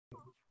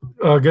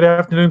Good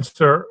afternoon,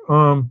 sir.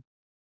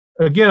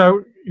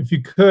 Again, if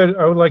you could,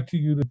 I would like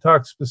you to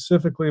talk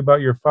specifically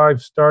about your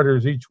five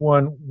starters, each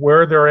one,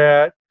 where they're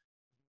at,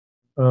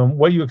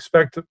 what you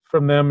expect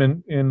from them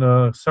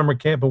in summer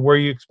camp, and where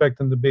you expect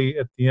them to be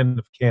at the end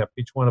of camp.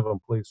 Each one of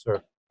them, please,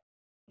 sir.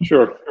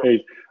 Sure.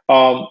 Hey,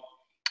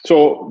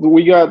 so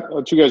we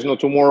got you guys know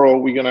tomorrow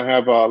we're gonna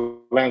have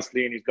Lance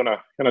Lee, and he's gonna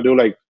do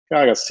like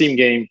kind of like a sim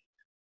game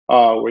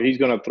where he's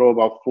gonna throw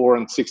about 4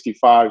 and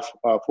 65,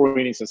 4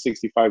 innings and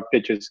 65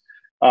 pitches.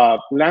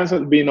 Lance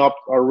has been up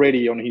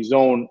already on his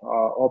own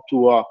up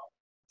to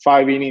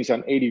 5 innings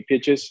and 80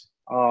 pitches.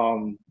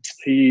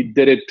 He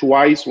did it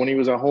twice when he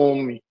was at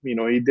home.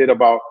 He did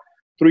about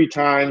 3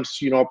 times,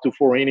 up to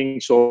 4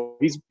 innings. So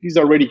he's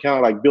already kind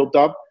of like built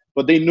up.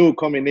 But they knew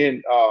coming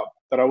in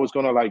that I was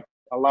gonna like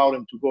allow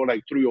them to go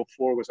like 3 or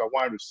 4 because I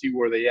wanted to see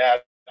where they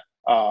at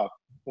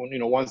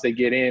once they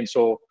get in.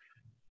 So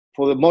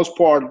for the most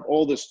part,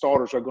 all the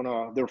starters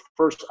are their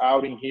first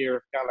outing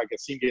here, kind of like a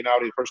single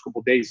outing. The first couple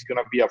of days is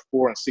gonna be at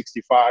 4 and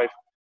 65,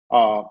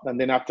 and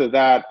then after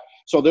that,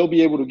 so they'll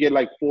be able to get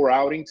like 4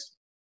 outings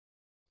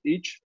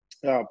each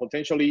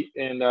potentially,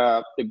 and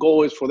the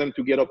goal is for them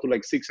to get up to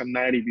like 6 and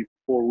 90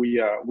 before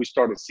we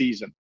start the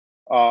season,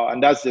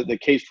 and that's the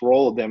case for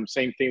all of them.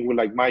 Same thing with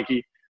like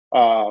Mikey.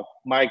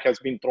 Mike has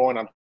been throwing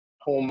at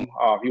home.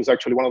 He was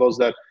actually one of those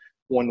that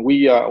when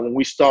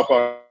we stop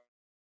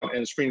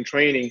in spring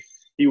training,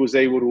 he was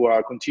able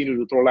to continue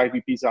to throw live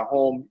BPs at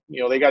home.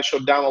 They got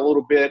shut down a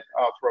little bit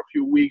for a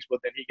few weeks, but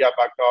then he got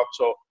back up.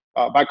 So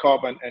back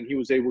up, and he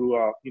was able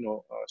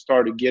to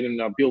start getting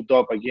built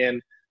up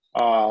again.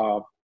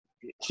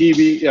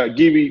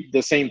 Gibby,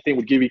 the same thing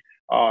with Gibby.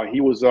 He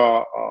was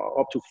up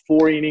to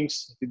 4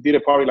 innings. He did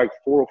it probably like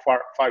 4 or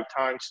 5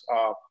 times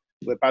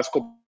the past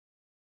couple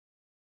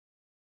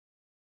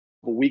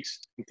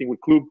weeks. Same thing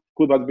with Klub.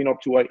 Klub has been up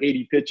to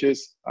 80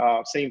 pitches.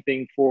 Same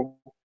thing for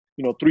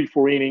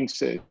 3-4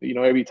 innings,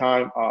 every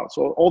time.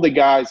 So all the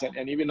guys,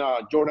 and even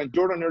Jordan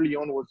early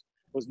on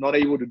was not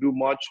able to do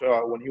much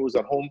when he was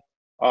at home.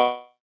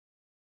 But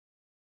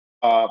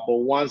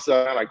once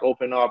like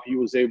open up, he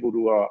was able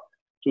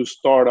to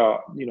start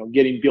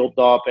getting built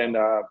up. And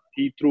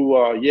he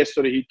threw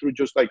yesterday. He threw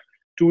just like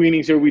 2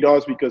 innings here with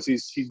us because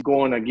he's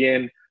going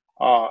again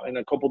in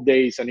a couple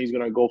days, and he's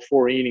gonna go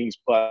 4 innings.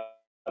 But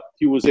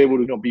he was able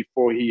to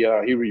before he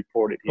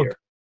reported here.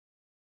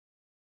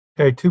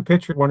 Okay, 2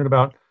 pitchers. Wondering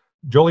about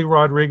Joely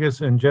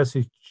Rodriguez and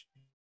Jesse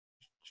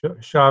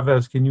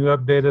Chavez. Can you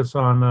update us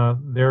on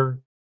their?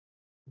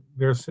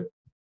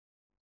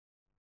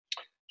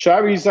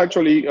 Chavi's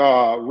actually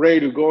ready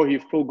to go.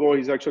 He's full go.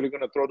 He's actually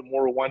going to throw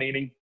tomorrow 1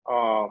 inning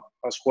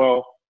as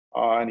well,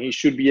 and he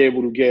should be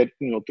able to get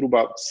through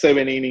about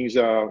 7 innings,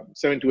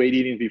 7 to 8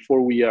 innings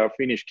before we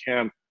finish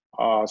camp.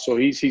 So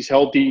he's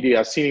healthy.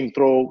 I've seen him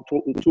throw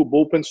 2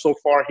 bullpens so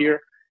far here,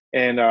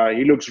 and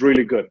he looks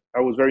really good.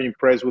 I was very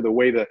impressed with the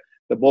way the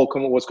ball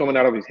was coming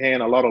out of his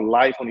hand, a lot of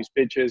life on his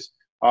pitches.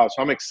 So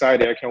I'm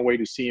excited. I can't wait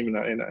to see him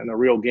in a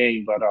real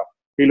game. But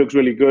he looks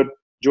really good.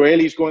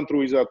 Joely's going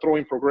through his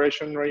throwing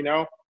progression right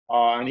now,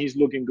 and he's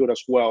looking good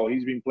as well.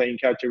 He's been playing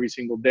catch every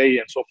single day,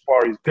 and so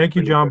far he's Thank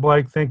you, John good.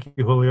 Blake. Thank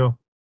you, Julio.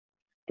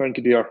 Thank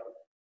you, DR.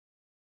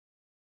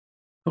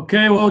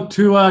 Okay, well,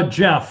 to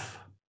Jeff.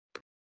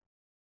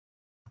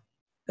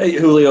 Hey,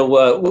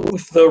 Julio,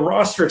 with the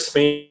roster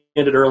expanded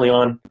early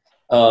on,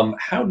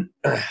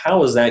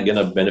 how is that going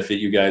to benefit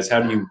you guys?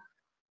 How do you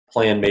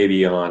plan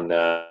maybe on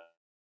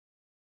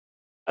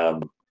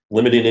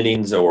limited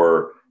innings,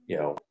 or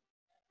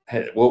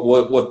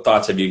what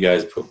thoughts have you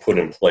guys put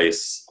in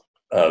place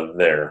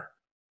there?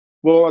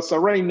 Well, so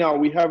right now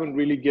we haven't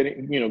really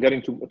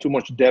getting too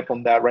much depth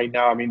on that right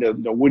now. I mean,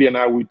 the Woody and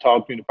I, we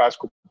talked in the past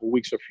couple of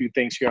weeks, a few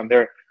things here and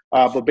there.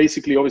 But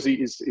basically, obviously,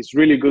 it's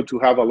really good to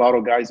have a lot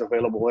of guys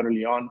available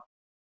early on.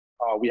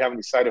 We haven't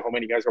decided how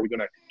many guys are we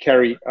going to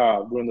carry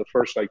during the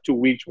first 2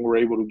 weeks when we're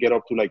able to get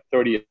up to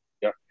 30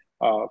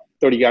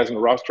 guys in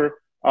the roster.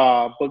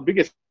 But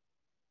biggest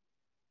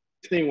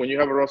thing when you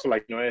have a roster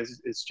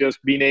it's just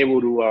being able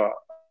to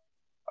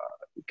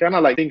kind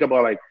of think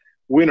about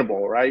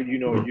winnable, right? You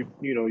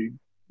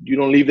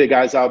don't leave the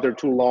guys out there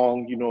too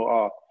long.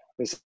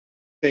 The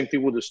same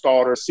thing with the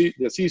starters.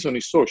 The season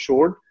is so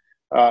short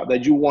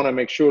that you want to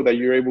make sure that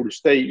you're able to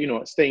stay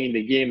in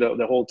the game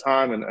the whole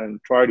time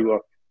and try to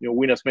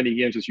win as many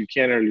games as you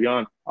can early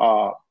on.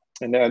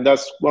 And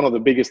that's one of the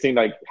biggest things,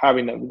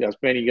 having as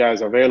many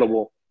guys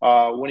available.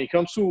 When it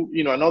comes to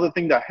another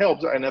thing that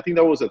helps, and I think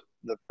that was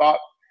the thought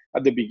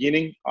at the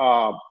beginning.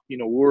 We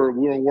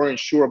weren't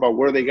sure about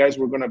where the guys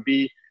were going to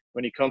be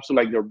when it comes to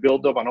their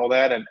build up and all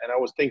that. And I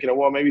was thinking,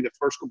 well, maybe the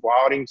first couple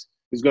outings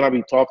is going to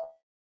be tough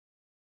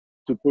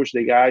to push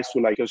the guys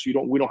to because we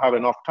don't have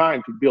enough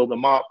time to build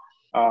them up.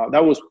 I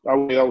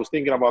was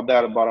thinking about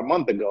that about a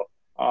month ago.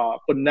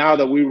 But now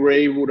that we were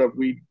able to,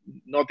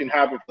 nothing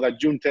happened for that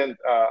June 10th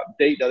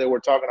date that they were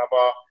talking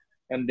about,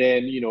 and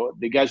then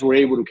the guys were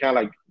able to kind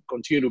of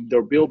continue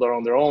their build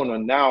on their own.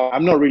 And now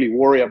I'm not really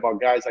worried about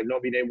guys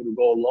not being able to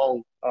go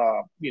alone,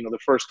 the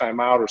first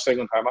time out or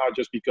second time out,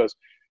 just because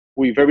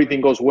if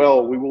everything goes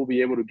well, we will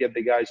be able to get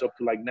the guys up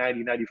to like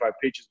 90, 95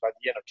 pitches by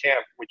the end of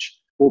camp, which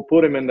will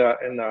put them in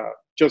the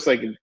just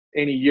like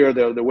any year,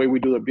 the way we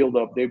do the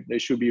build-up, they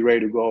should be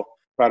ready to go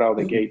right out of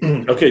the gate.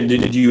 Okay,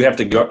 did you have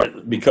to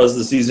guard, because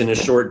the season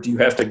is short, do you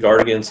have to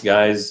guard against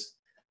guys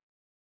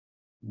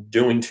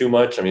doing too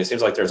much? I mean, it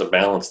seems like there's a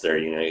balance there.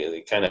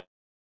 You kind of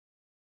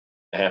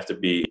have to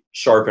be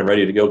sharp and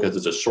ready to go because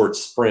it's a short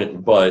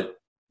sprint, but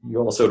you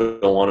also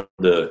don't want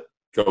them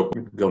to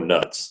go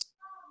nuts.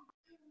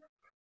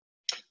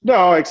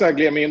 No,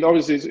 exactly. I mean,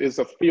 obviously, it's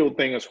a field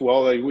thing as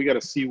well. Like, we got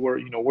to see where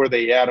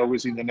they at.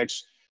 Obviously,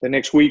 the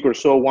next week or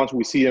so, once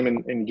we see them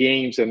in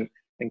games and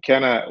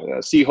kind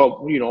of see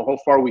how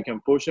far we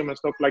can push them and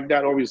stuff like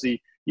that.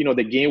 Obviously,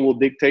 the game will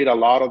dictate a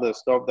lot of the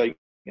stuff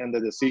and the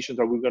decisions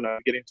that we're gonna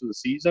get into the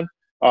season.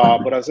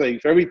 But I say,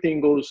 if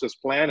everything goes as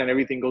planned and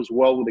everything goes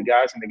well with the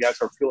guys and the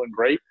guys are feeling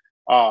great,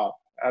 I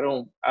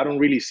don't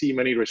really see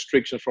many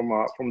restrictions from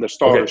the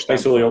starters. Okay,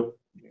 thanks, Julio.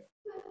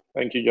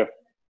 Thank you, Jeff.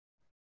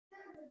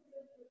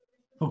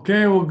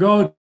 Okay, we'll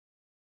go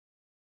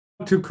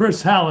to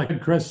Chris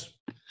Halleck. Chris.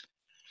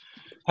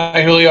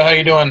 Hi, Julio. How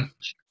you doing?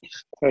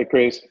 Hey,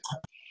 Chris.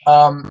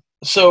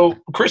 So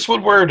Chris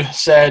Woodward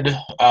said,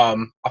 I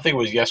think it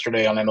was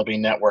yesterday on MLB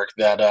Network,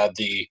 that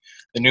the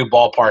new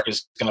ballpark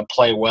is going to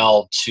play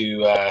well to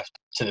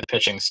the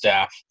pitching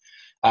staff.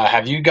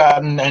 Have you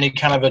gotten any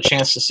kind of a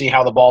chance to see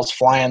how the ball's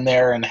flying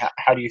there, and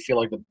how do you feel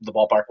like the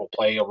ballpark will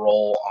play a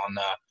role on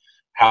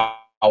how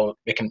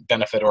it can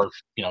benefit or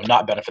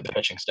not benefit the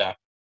pitching staff?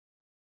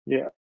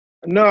 Yeah.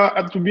 No,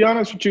 to be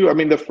honest with you, I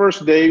mean, the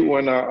first day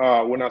when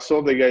I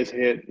saw the guys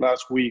hit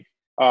last week,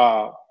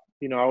 I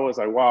was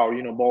like, wow,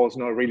 ball is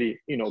not really,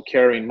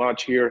 carrying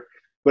much here.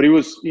 But it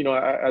was,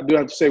 I do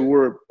have to say,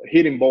 we're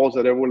hitting balls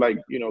that were like,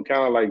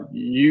 kind of like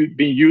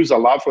being used a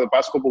lot for the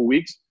past couple of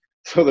weeks.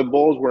 So the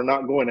balls were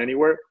not going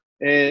anywhere.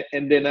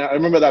 And then I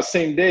remember that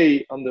same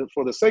day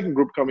for the second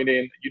group coming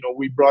in,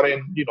 we brought in,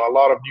 a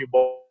lot of new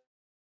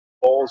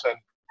balls, and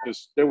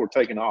just they were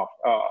taking off.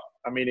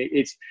 I mean,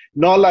 it's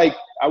not like,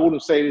 I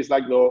wouldn't say it's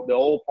like the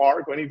old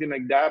park or anything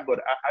like that, but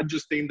I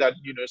just think that,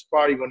 it's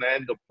probably going to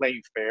end up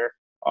playing fair.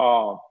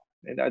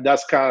 And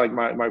that's kind of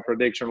like my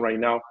prediction right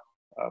now.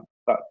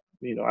 But,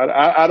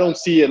 I don't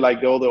see it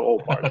like the other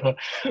old park.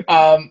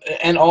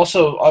 And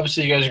also,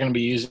 obviously, you guys are going to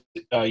be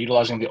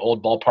utilizing the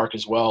old ballpark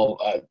as well.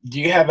 Do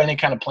you have any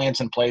kind of plans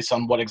in place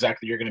on what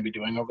exactly you're going to be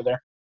doing over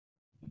there?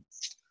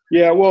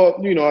 Yeah, well,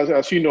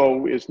 as you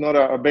know, it's not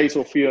a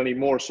baseball field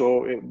anymore.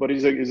 So, but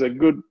it's a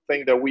good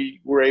thing that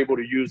we were able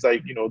to use,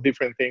 like,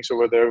 different things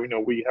over there.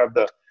 We have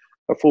a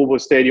football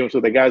stadium, so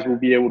the guys will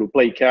be able to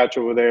play catch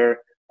over there.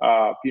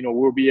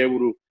 We'll be able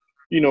to,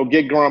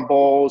 get ground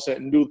balls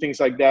and do things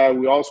like that.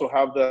 We also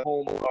have the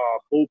home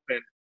bullpen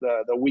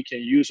that we can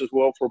use as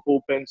well for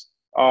bullpens.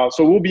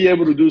 So we'll be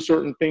able to do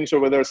certain things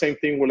over there. Same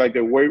thing with like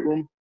the weight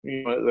room.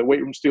 The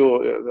weight room's still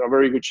a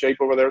very good shape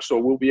over there, so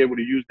we'll be able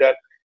to use that,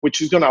 which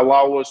is going to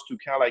allow us to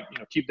kind of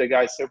like, keep the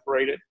guys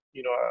separated,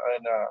 and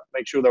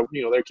make sure that,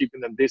 they're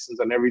keeping them distance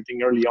and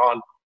everything early on.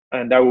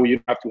 And that way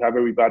you have to have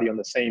everybody on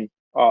the same,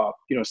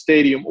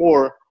 stadium,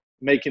 or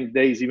making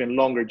days even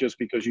longer just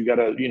because you got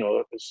to,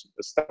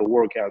 start a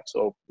workout.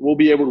 So we'll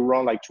be able to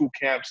run like 2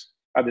 camps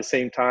at the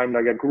same time,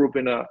 like a group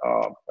at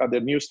the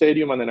new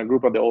stadium and then a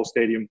group at the old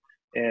stadium.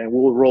 And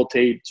we'll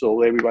rotate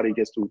so everybody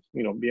gets to,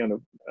 be on the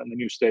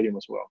new stadium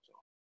as well. So.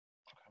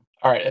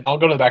 All right. I'll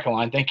go to the back of the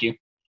line. Thank you.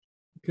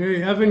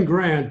 Okay, Evan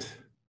Grant.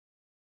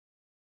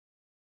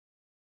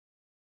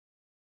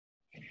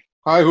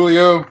 Hi,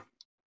 Julio.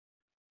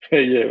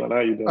 Hey, yeah, how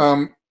you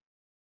doing?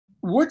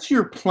 What's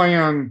your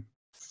plan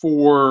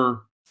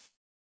for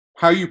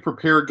how you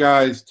prepare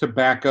guys to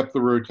back up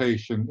the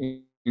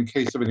rotation in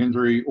case of an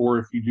injury, or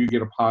if you do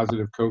get a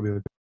positive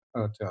COVID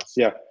test?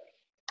 Yeah,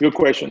 good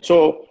question.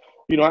 So,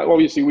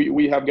 obviously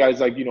we have guys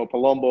like,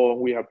 Palumbo,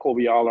 we have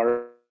Colby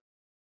Allard.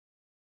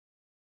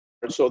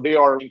 So they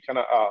are in kind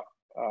of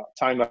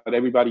time that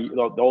everybody,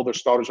 the older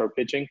starters are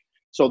pitching.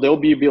 So they'll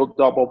be built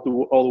up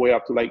all the way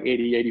up to like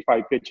 80,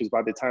 85 pitches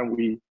by the time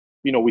we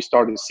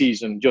start the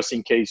season, just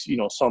in case,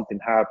 something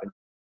happened.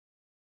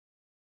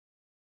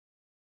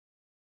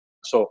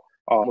 So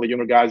the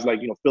younger guys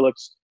like,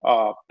 Phillips,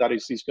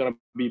 he's going to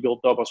be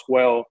built up as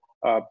well,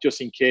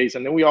 just in case.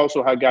 And then we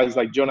also have guys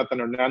like Jonathan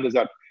Hernandez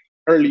that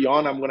early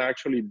on, I'm going to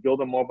actually build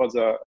them up as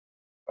a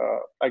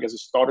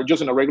starter,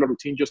 just in a regular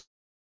routine, just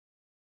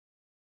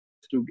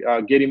to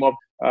get him up,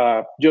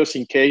 just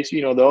in case.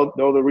 The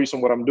other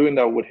reason what I'm doing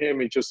that with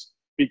him is just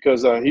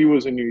because he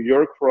was in New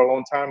York for a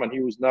long time and he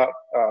was not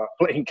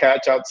playing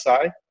catch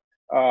outside.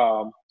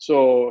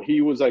 So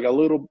he was like a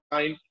little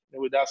behind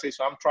with that. So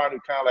I'm trying to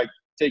kind of like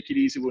take it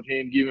easy with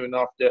him, give him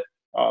enough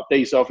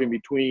days off in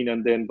between,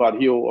 and then, but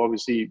he'll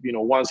obviously,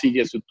 once he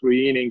gets to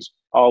 3 innings,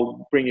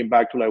 I'll bring him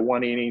back to like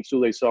 1 inning,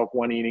 2 days off,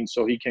 1 inning,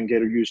 so he can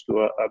get used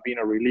to being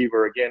a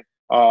reliever again.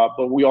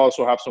 But we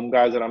also have some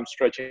guys that I'm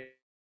stretching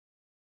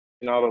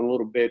out a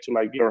little bit to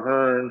like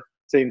Hearn,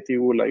 same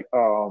thing with like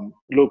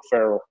Luke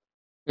Farrell.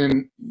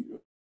 And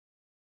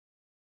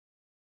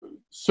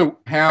so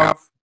have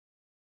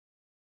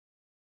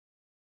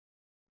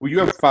will you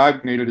have 5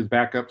 designated as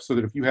backup so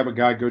that if you have a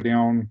guy go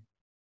down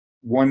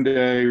one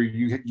day or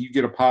you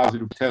get a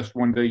positive test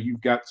one day,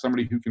 you've got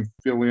somebody who can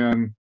fill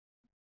in,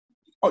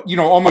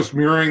 almost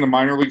mirroring the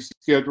minor league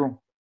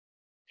schedule?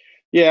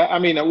 Yeah, I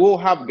mean, we'll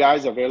have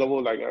guys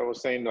available, like I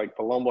was saying, like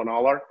Palumbo and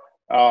Aller.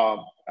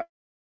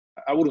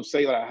 I wouldn't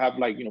say that I have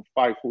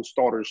 5 full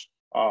starters.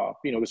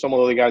 Because some of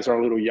the other guys are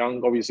a little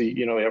young. Obviously,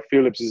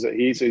 Phillips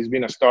he's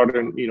been a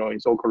starter,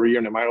 his whole career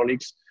in the minor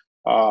leagues.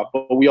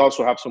 But we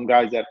also have some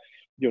guys that,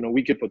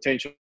 we could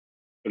potentially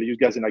use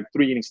guys in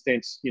 3 inning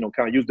stints.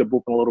 Kind of use the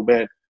bullpen a little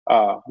bit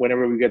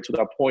whenever we get to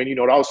that point.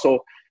 Also,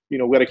 we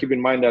got to keep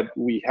in mind that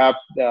we're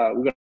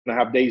going to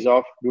have days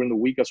off during the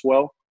week as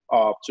well.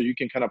 So you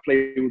can kind of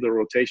play with the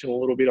rotation a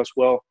little bit as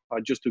well,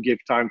 just to give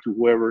time to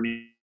whoever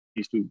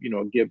needs to,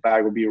 get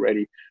back or be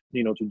ready,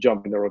 to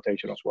jump in the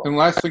rotation as well. And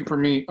last thing for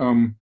me,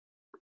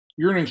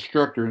 you're an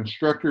instructor.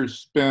 Instructors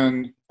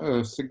spend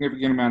a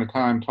significant amount of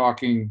time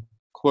talking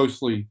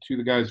closely to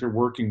the guys they're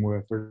working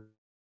with or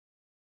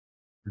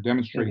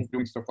demonstrating,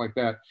 doing stuff like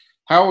that.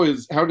 How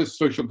does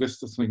social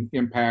distancing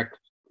impact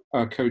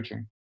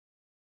coaching?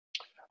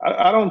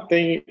 I don't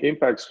think it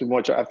impacts too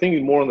much. I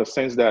think more in the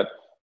sense that,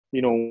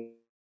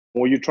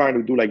 when you're trying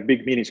to do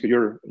big meetings, because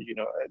you're,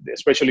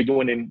 especially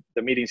doing in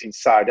the meetings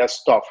inside,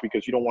 that's tough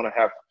because you don't want to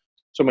have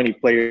so many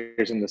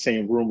players in the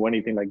same room or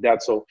anything like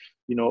that. So,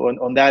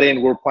 on that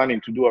end, we're planning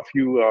to do a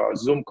few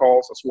Zoom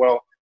calls as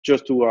well,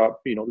 just to,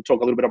 to talk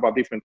a little bit about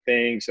different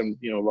things and,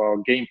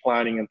 game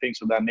planning and things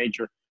of that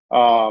nature.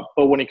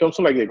 But when it comes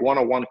to like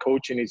one-on-one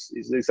coaching,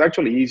 it's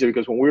actually easier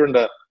because when we're in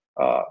the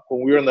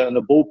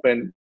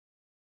bullpen,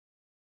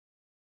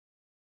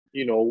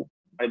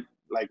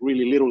 I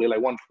really literally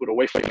 1 foot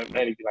away from them,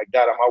 anything like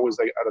that. I'm always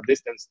at a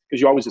distance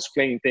because you're always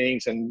explaining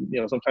things, and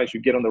sometimes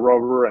you get on the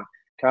rubber and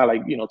kind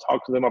of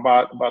talk to them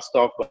about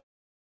stuff. But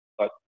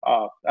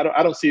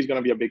I don't see it's going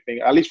to be a big thing,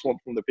 at least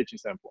from the pitching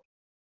standpoint.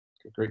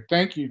 Okay, great,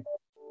 thank you.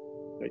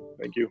 Great.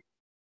 Thank you.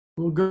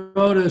 We'll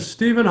go to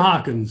Stephen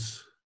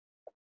Hawkins.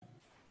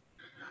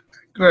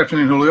 Good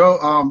afternoon,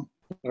 Julio.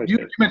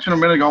 You mentioned a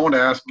minute ago, I wanted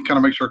to ask, kind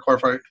of make sure I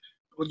clarify.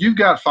 Well, you've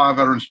got 5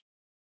 veteran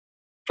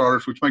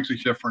starters, which makes a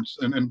difference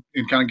in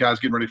kind of guys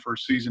getting ready for a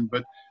season.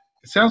 But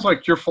it sounds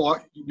like your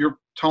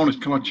tone has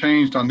kind of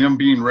changed on them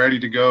being ready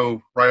to go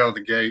right out of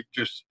the gate,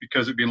 just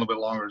because it being a little bit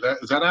longer.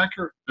 Is that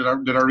accurate? Did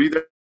I read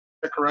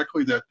that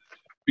correctly? That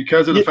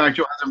because of the fact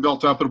you hasn't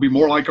built up, it'll be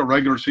more like a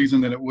regular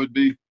season than it would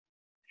be.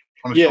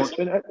 Yes,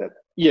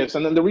 yes,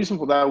 and then the reason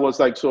for that was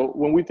so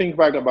when we think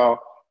back about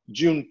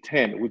June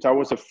 10th, which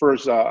was the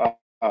first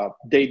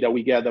date that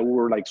we got that we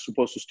were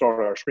supposed to start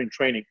our spring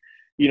training.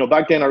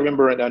 Back then I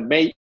remember on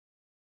May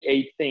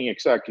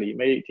 18th,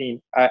 May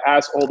 18th, I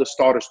asked all the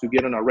starters to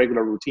get on a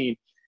regular routine,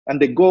 and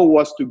the goal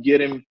was to get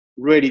them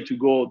ready to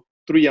go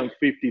 3-50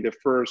 the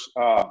first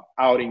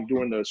outing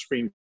during the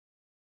spring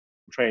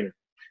training.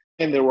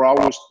 And they were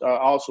always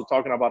also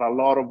talking about a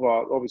lot of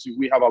obviously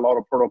we have a lot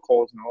of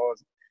protocols and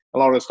a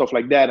lot of stuff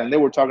like that, and they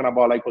were talking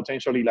about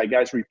potentially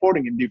guys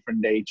reporting in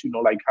different dates,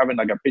 having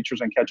a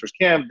pitchers and catchers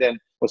camp, then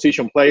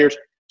position players.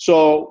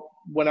 So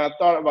when I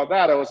thought about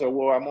that, I was like,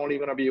 well, I'm only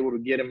going to be able to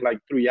get him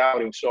 3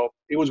 outings. So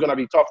it was going to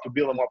be tough to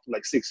build him up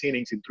to 6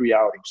 innings in 3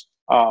 outings.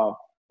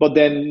 But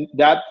then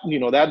that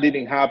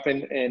didn't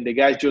happen, and the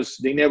guys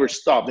they never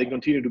stopped. They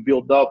continued to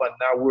build up, and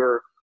now we're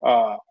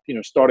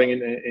starting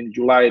in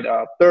July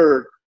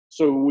 3rd,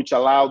 so which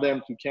allowed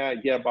them to kind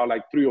of get about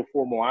 3 or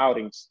 4 more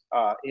outings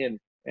in.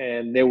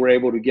 And they were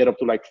able to get up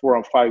to 4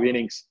 and 5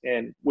 innings,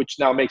 and which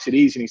now makes it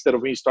easy. Instead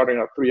of me starting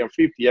at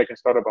 3-50, I can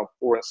start about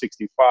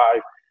 4-65.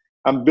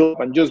 I'm built,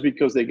 and just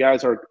because the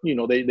guys are,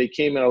 they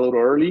came in a little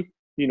early,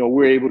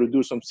 we're able to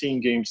do some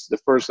seeing games the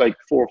first 4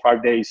 or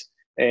 5 days,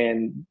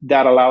 and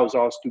that allows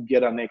us to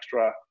get an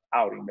extra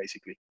outing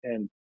basically.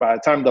 And by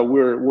the time that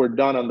we're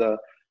done on the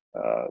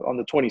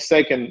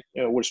 22nd,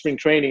 with spring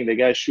training, the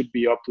guys should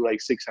be up to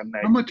 6 and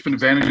 9. How much of an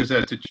advantage is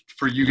that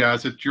for you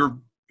guys that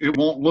it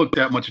won't look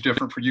that much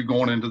different for you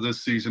going into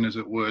this season as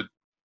it would,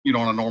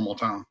 on a normal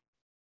time?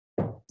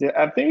 Yeah,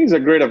 I think it's a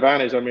great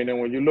advantage. I mean, and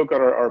when you look at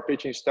our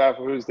pitching staff,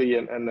 obviously,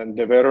 and then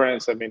the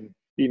veterans, I mean,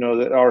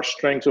 our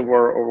strength of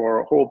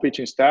our whole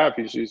pitching staff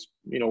is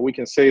we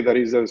can say that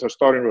is a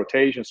starting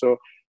rotation. So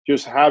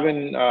just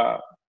having,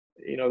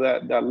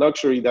 that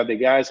luxury that the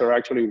guys are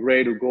actually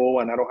ready to go,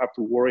 and I don't have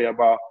to worry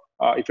about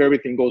if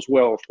everything goes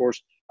well, of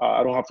course,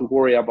 I don't have to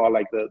worry about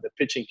the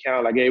pitching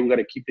count. Hey, we got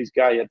to keep this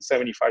guy at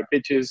 75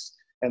 pitches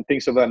and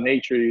things of that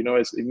nature.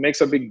 It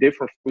makes a big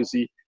difference.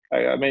 Obviously,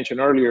 I mentioned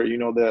earlier,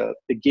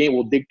 the game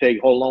will dictate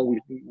how long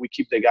we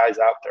keep the guys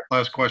out there.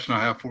 Last question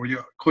I have for you.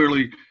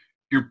 Clearly,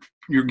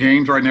 your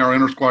games right now are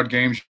inter-squad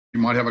games.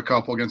 You might have a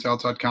couple against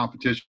outside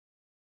competition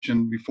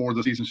before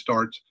the season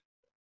starts.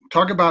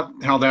 Talk about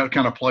how that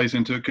kind of plays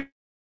into it,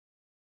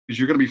 because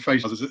you're going to be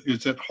facing.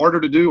 Is it harder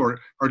to do, or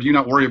do you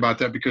not worry about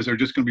that because they're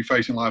just going to be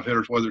facing live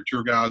hitters, whether it's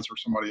your guys or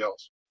somebody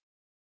else?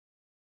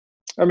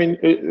 I mean,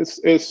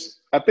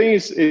 I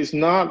think it's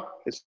not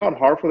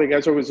hard for the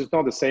guys. Always, it's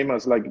not the same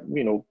as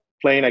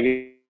playing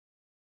against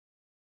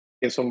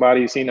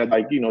somebody seen at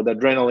like, the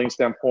adrenaline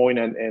standpoint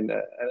and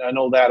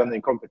all that and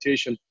the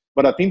competition.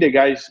 But I think the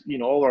guys,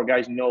 all our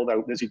guys know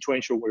that the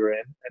situation we're in,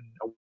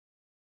 and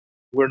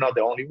we're not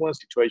the only one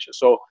situation.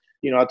 So,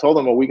 I told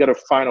them, well, we got to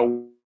find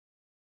a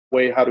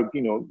way how to,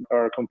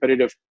 are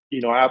competitive,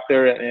 out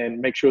there and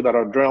make sure that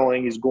our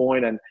adrenaline is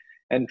going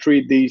and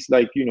treat these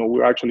like,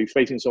 we're actually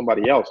facing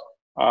somebody else,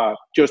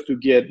 just to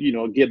get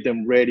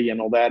them ready and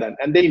all that.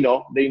 And they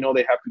know they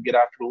have to get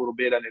after a little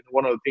bit. And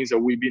one of the things that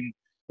we've been,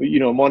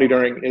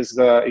 monitoring is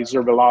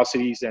their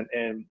velocities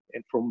and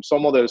from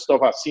some of the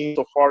stuff I've seen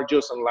so far,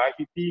 just on live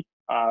EP,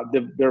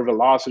 their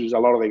velocities, a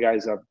lot of the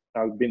guys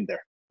have been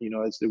there,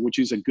 which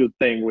is a good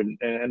thing.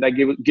 And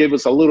that give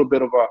us a little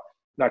bit of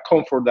a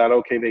comfort that,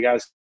 okay, the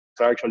guys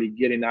are actually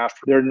getting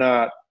after. They're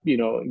not,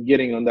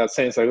 getting on that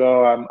sense like,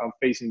 oh, I'm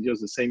facing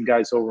just the same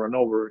guys over and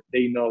over.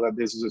 They know that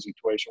this is a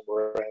situation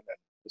we're in.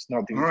 It's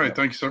nothing. All right.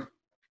 Thanks, sir.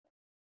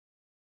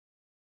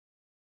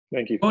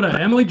 Thank you. Go to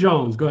Emily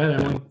Jones. Go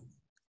ahead, Emily.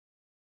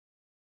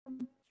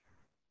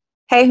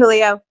 Hey,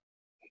 Julio.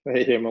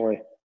 Hey,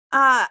 Emily.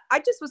 I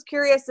just was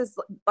curious, it's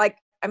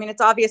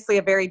obviously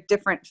a very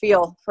different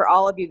feel for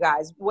all of you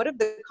guys. What have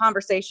the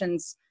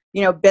conversations,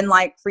 been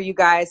like for you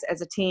guys as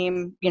a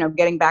team,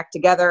 getting back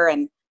together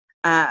and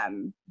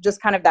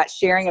just kind of that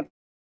sharing of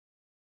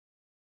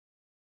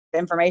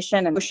information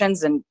and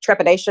emotions and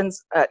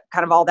trepidations,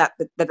 kind of all that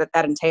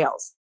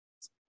entails?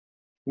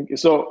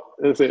 So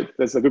that's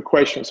a good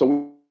question.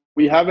 So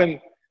we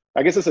haven't,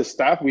 I guess as a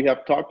staff, we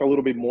have talked a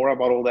little bit more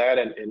about all that,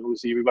 and we'll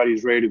see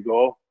everybody's ready to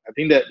go. I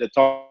think that the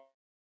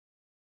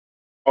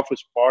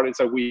toughest part is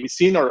that we've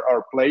seen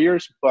our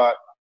players, but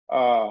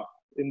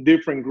in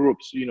different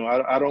groups.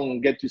 I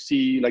don't get to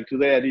see, like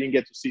today, I didn't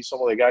get to see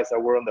some of the guys that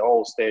were in the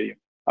whole stadium.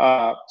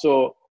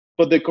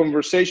 But the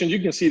conversations, you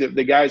can see that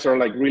the guys are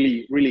like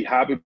really, really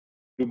happy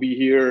to be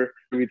here,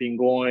 everything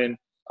going,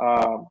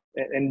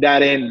 and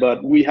that end.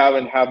 But we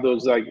haven't had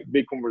those like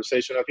big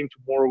conversations. I think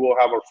tomorrow we'll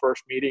have our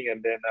first meeting,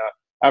 and then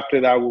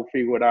after that we'll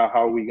figure out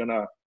how we're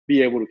gonna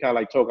be able to kind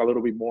of like talk a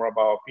little bit more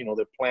about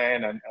the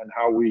plan and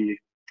how we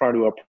try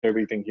to approve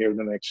everything here in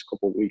the next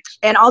couple of weeks.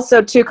 And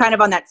also, too, kind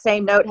of on that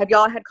same note, have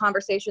y'all had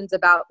conversations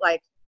about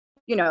like,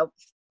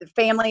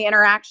 family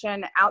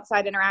interaction,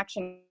 outside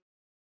interaction,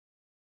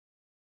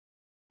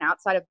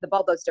 outside of the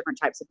ball, those different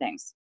types of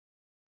things?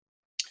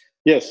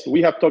 Yes,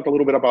 we have talked a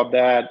little bit about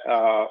that,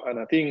 and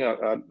I think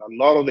a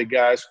lot of the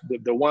guys,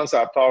 the ones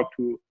I've talked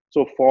to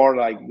so far,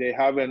 like they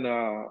haven't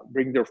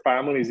bring their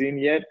families in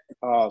yet.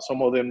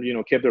 Some of them,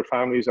 kept their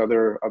families at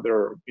their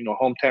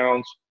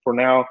hometowns for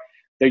now.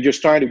 They're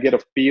just trying to get a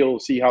feel,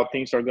 see how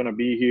things are going to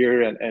be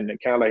here, and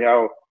kind of like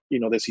how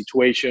the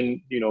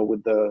situation,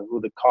 with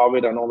the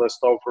COVID and all that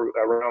stuff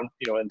around,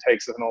 in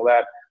Texas and all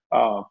that.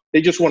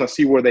 They just want to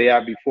see where they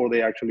are before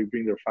they actually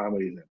bring their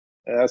families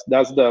in.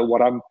 That's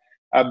what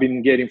I've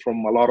been getting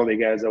from a lot of the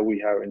guys that we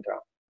have in town.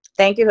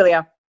 Thank you,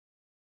 Julio.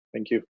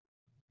 Thank you.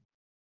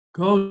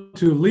 Go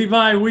to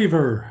Levi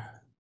Weaver.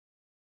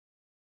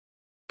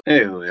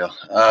 Hey, Julio.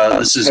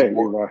 This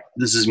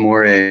is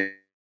more a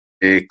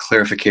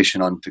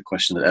clarification on the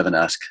question that Evan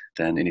asked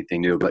than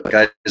anything new. But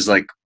guys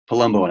like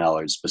Palumbo and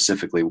Allard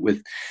specifically,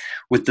 with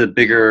the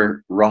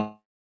bigger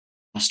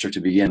roster to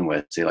begin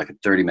with, say like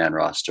a 30-man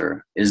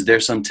roster, is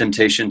there some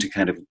temptation to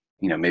kind of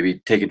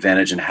maybe take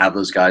advantage and have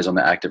those guys on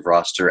the active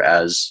roster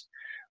as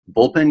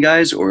bullpen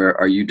guys, or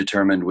are you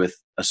determined with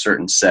a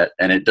certain set,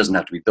 and it doesn't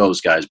have to be those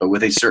guys, but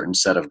with a certain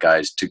set of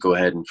guys to go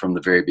ahead and from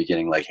the very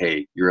beginning, like,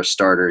 hey, you're a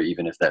starter,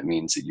 even if that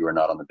means that you are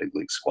not on the big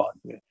league squad?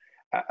 Yeah.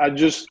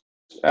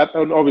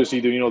 Obviously,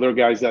 there are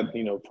guys that,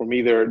 for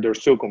me, they're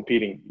still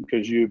competing,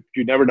 because you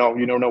never know.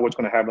 You don't know what's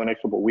going to happen the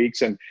next couple of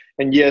weeks. And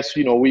yes,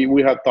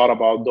 we have thought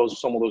about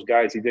some of those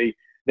guys. If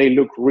they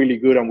look really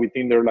good and we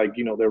think they're like,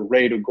 they're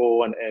ready to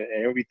go and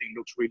everything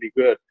looks really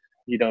good,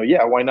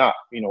 yeah, why not?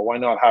 Why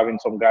not having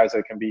some guys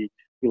that can be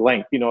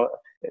linked?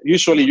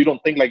 Usually you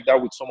don't think like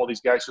that with some of these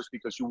guys just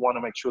because you want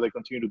to make sure they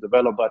continue to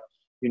develop. But,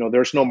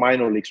 there's no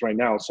minor leagues right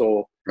now.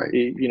 So, right.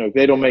 If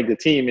they don't make the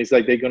team, it's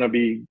like they're going to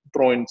be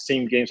throwing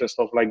team games and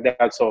stuff like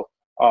that. So,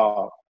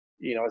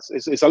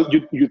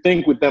 you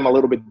think with them a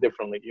little bit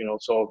differently,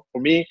 So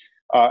for me,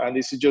 and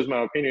this is just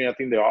my opinion, I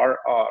think they are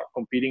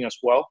competing as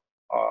well,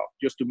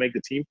 just to make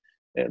the team.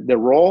 The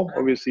role,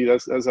 obviously,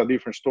 that's a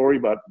different story.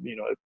 But,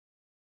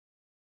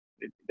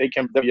 they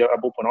can be a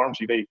bullpen arms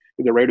if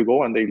they're ready to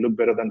go, and they look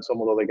better than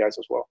some of the other guys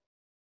as well.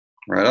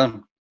 Right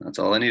on. That's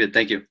all I needed.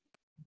 Thank you.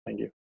 Thank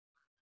you.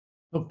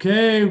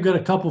 Okay, we've got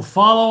a couple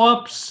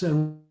follow-ups,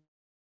 and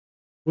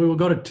we will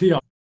go to T.O.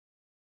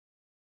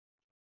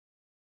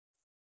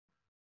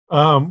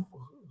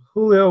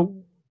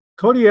 Julio,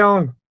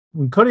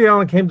 when Cody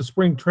Allen came to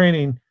spring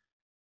training,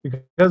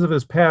 because of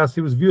his past,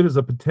 he was viewed as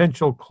a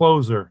potential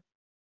closer,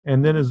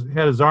 and then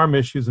had his arm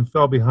issues and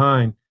fell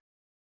behind.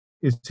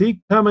 Is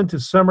he coming to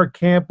summer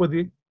camp with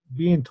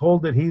being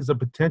told that he's a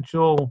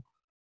potential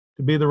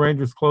to be the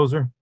Rangers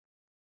closer?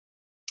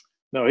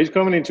 No, he's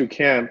coming into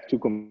camp to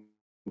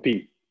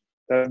compete.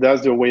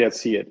 That's the way I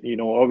see it.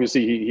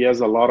 Obviously he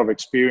has a lot of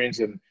experience,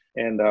 and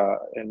and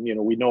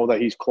we know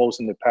that he's close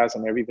in the pass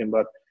and everything.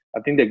 But I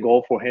think the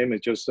goal for him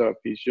is just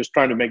he's just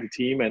trying to make the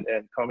team and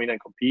come in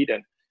and compete.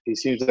 And he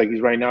seems like he's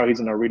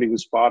in a really good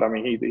spot. I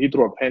mean, he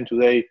threw a pen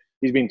today.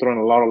 He's been throwing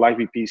a lot of live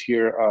VPs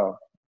here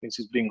since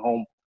he's been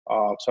home.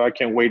 So I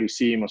can't wait to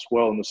see him as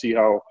well and to see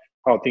how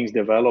things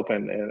develop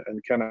and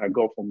kind of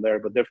go from there.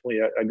 But definitely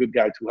a good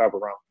guy to have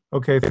around.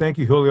 Okay, thank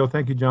you, Julio.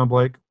 Thank you, John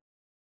Blake.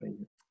 Thank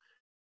you.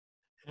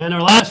 And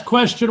our last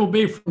question will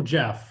be from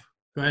Jeff.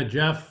 Go ahead,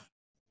 Jeff.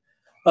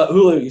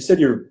 Julio, you said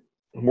you're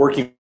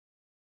working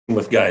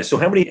with guys. So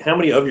how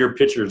many of your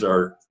pitchers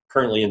are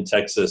currently in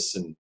Texas,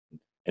 and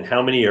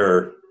how many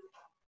are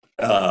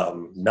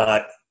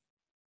not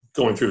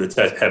going through the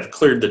test, have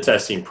cleared the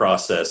testing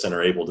process and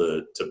are able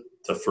to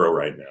throw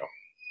right now?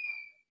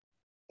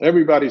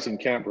 Everybody's in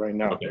camp right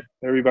now. Okay.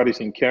 Everybody's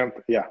in camp.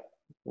 Yeah,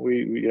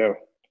 we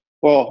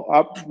Well,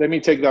 let me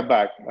take that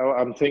back.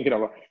 I'm thinking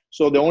about.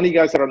 So the only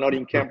guys that are not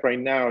in camp right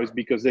now is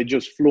because they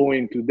just flew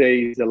in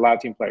today. Is the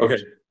Latin players.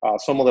 Okay.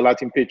 Some of the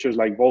Latin pitchers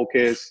like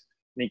Volquez,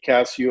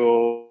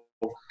 Nicasio,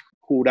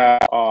 Jura,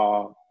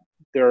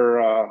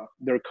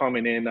 they're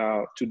coming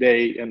in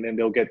today, and then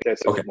they'll get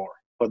tested tomorrow.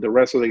 But the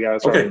rest of the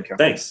guys are in camp.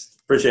 Thanks.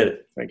 Appreciate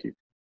it. Thank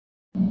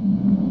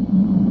you.